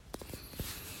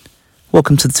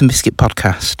Welcome to the Tim Biscuit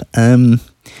podcast. Do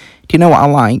you know what I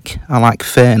like? I like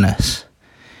fairness.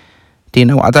 Do you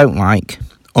know what I don't like?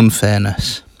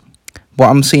 Unfairness. What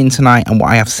I'm seeing tonight and what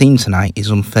I have seen tonight is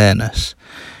unfairness.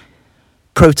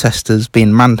 Protesters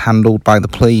being manhandled by the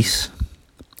police,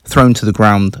 thrown to the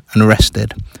ground and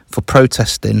arrested for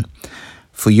protesting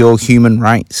for your human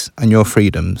rights and your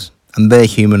freedoms, and their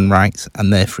human rights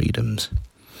and their freedoms.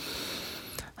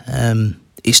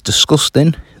 It's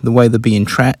disgusting the way they're being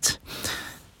treated.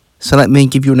 So let me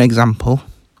give you an example.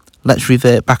 Let's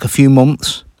revert back a few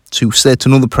months to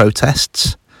certain other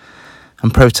protests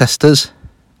and protesters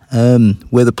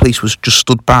where the police was just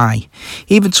stood by.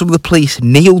 Even some of the police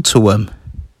kneeled to them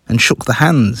and shook their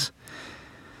hands.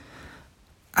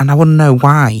 And I want to know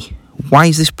why. Why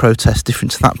is this protest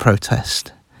different to that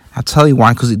protest? I'll tell you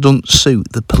why, because it doesn't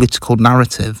suit the political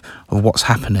narrative of what's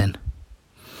happening.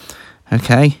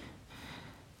 Okay?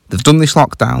 They've done this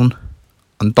lockdown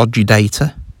on dodgy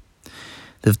data.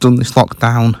 They've done this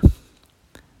lockdown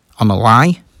on a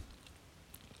lie.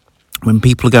 When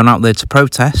people are going out there to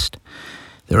protest,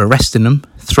 they're arresting them,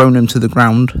 throwing them to the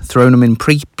ground, throwing them in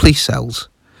police cells.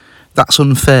 That's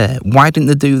unfair. Why didn't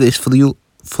they do this for the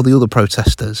other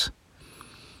protesters?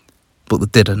 But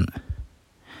they didn't.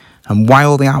 And why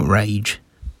all the outrage?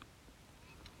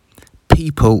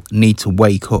 People need to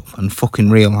wake up and fucking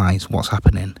realise what's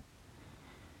happening.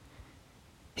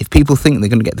 If people think they're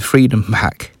going to get the freedom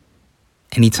back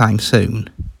anytime soon,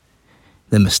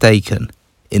 they're mistaken.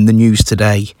 In the news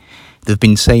today, they've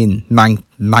been saying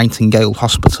Nightingale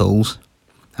hospitals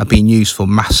are being used for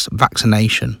mass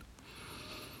vaccination.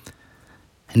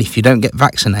 And if you don't get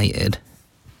vaccinated,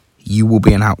 you will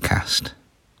be an outcast.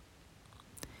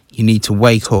 You need to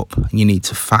wake up and you need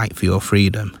to fight for your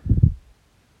freedom.